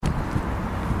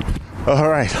All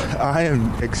right, I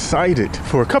am excited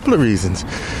for a couple of reasons.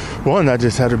 One, I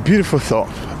just had a beautiful thought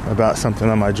about something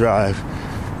on my drive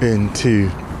into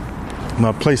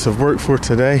my place of work for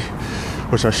today,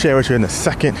 which I'll share with you in a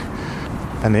second.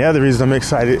 And the other reason I'm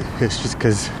excited is just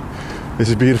because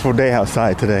it's a beautiful day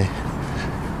outside today,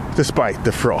 despite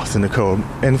the frost and the cold.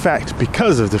 In fact,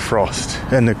 because of the frost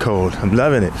and the cold, I'm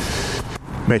loving it.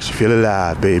 Makes you feel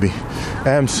alive, baby.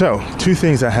 So, two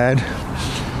things I had.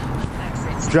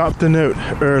 Dropped a note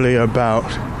earlier about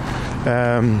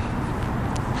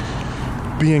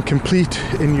being complete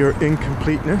in your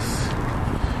incompleteness,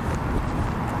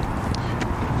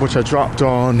 which I dropped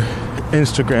on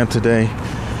Instagram today,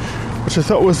 which I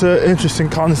thought was an interesting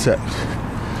concept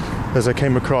as I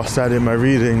came across that in my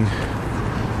reading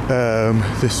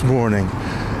this morning.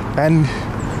 And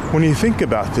when you think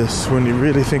about this, when you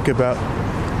really think about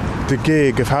the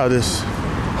gig of how this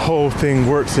whole thing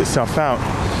works itself out,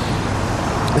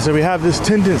 so we have this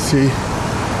tendency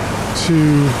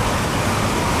to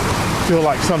feel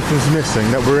like something's missing,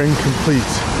 that we're incomplete.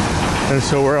 And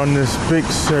so we're on this big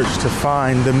search to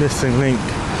find the missing link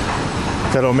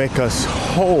that'll make us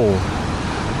whole.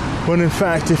 When in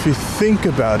fact, if you think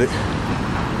about it,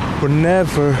 we're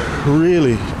never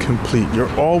really complete.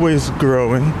 You're always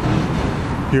growing.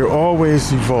 You're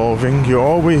always evolving. You're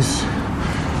always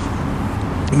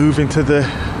moving to the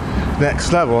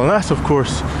next level. And that's, of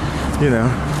course,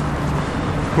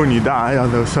 when you die,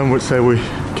 although some would say we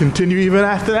continue even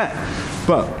after that.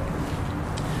 But,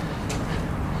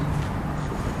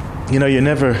 you're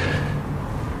never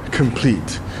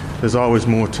complete. There's always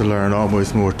more to learn,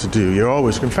 always more to do.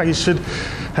 In fact, you should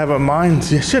have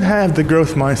you should have the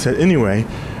growth mindset anyway,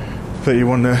 that you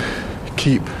want to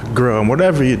keep growing,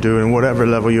 whatever you do and whatever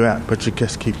level you're at, but you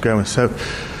just keep going. So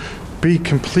be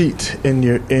complete in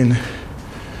your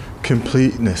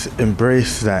incompleteness.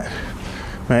 Embrace that.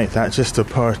 Right, that's just a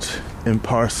part and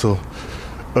parcel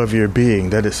of your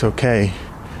being, that it's okay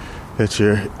that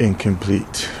you're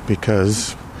incomplete,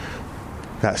 because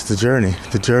that's the journey.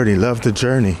 Love the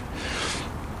journey.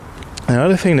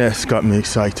 Another thing that's got me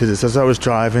excited is, as I was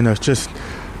driving, I was just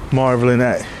marveling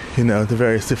at, the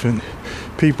various different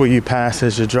people you pass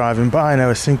as you're driving by, and I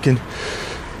was thinking,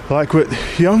 like with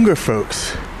younger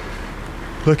folks,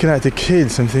 looking at the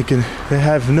kids, I'm thinking they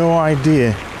have no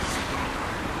idea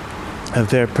of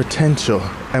their potential.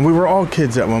 And we were all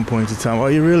kids at one point in time.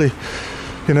 Well, you really,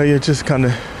 you're just kind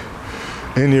of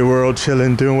in your world,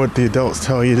 chilling, doing what the adults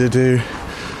tell you to do,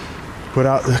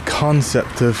 without the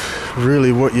concept of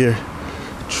really what you're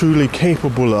truly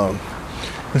capable of.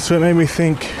 And so it made me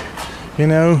think,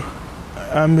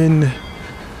 I'm in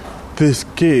this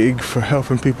gig for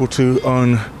helping people to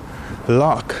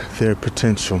unlock their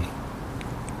potential.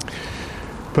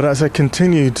 But as I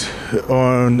continued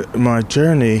on my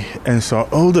journey and saw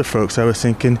older folks, I was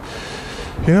thinking,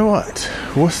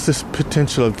 what's this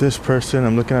potential of this person?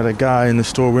 I'm looking at a guy in the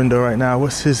store window right now.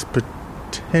 What's his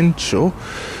potential?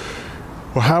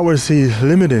 Or how is he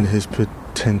limiting his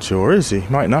potential? Or is he?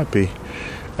 Might not be.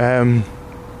 But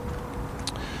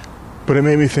it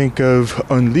made me think of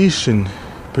unleashing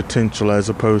potential as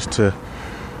opposed to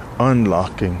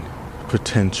unlocking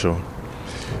potential.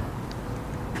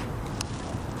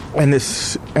 And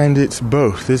it's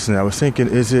both, isn't it? I was thinking,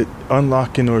 is it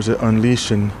unlocking or is it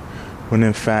unleashing? When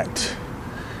in fact,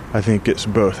 I think it's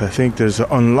both. I think there's an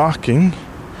unlocking,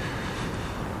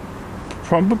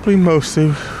 probably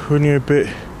mostly when you're a bit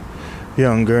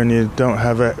younger and you don't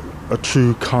have a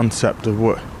true concept of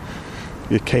what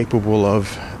you're capable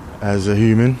of as a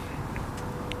human.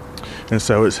 And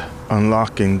so it's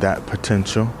unlocking that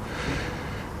potential.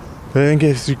 But then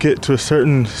as you get to a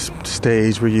certain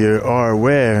stage where you are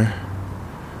aware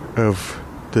of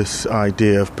this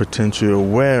idea of potential,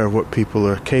 aware of what people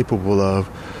are capable of,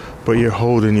 but you're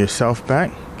holding yourself back.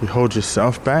 You hold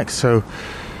yourself back, so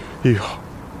you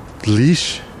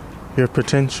leash your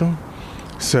potential.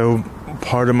 So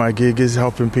part of my gig is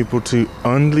helping people to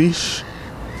unleash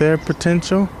their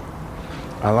potential.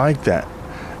 I like that.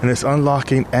 And it's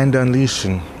unlocking and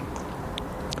unleashing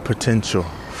potential.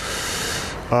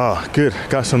 Oh, good.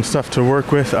 Got some stuff to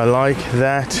work with. I like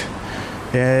that.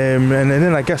 And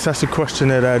then I guess that's a question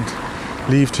that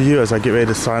I'd leave to you as I get ready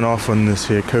to sign off on this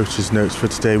here coach's notes for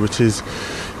today, which is,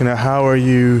 how are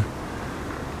you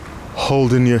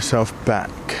holding yourself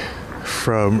back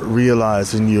from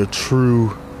realizing your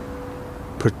true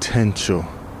potential?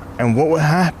 And what would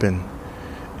happen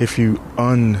if you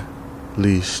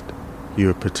unleashed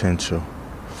your potential?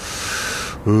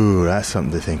 Ooh, that's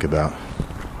something to think about.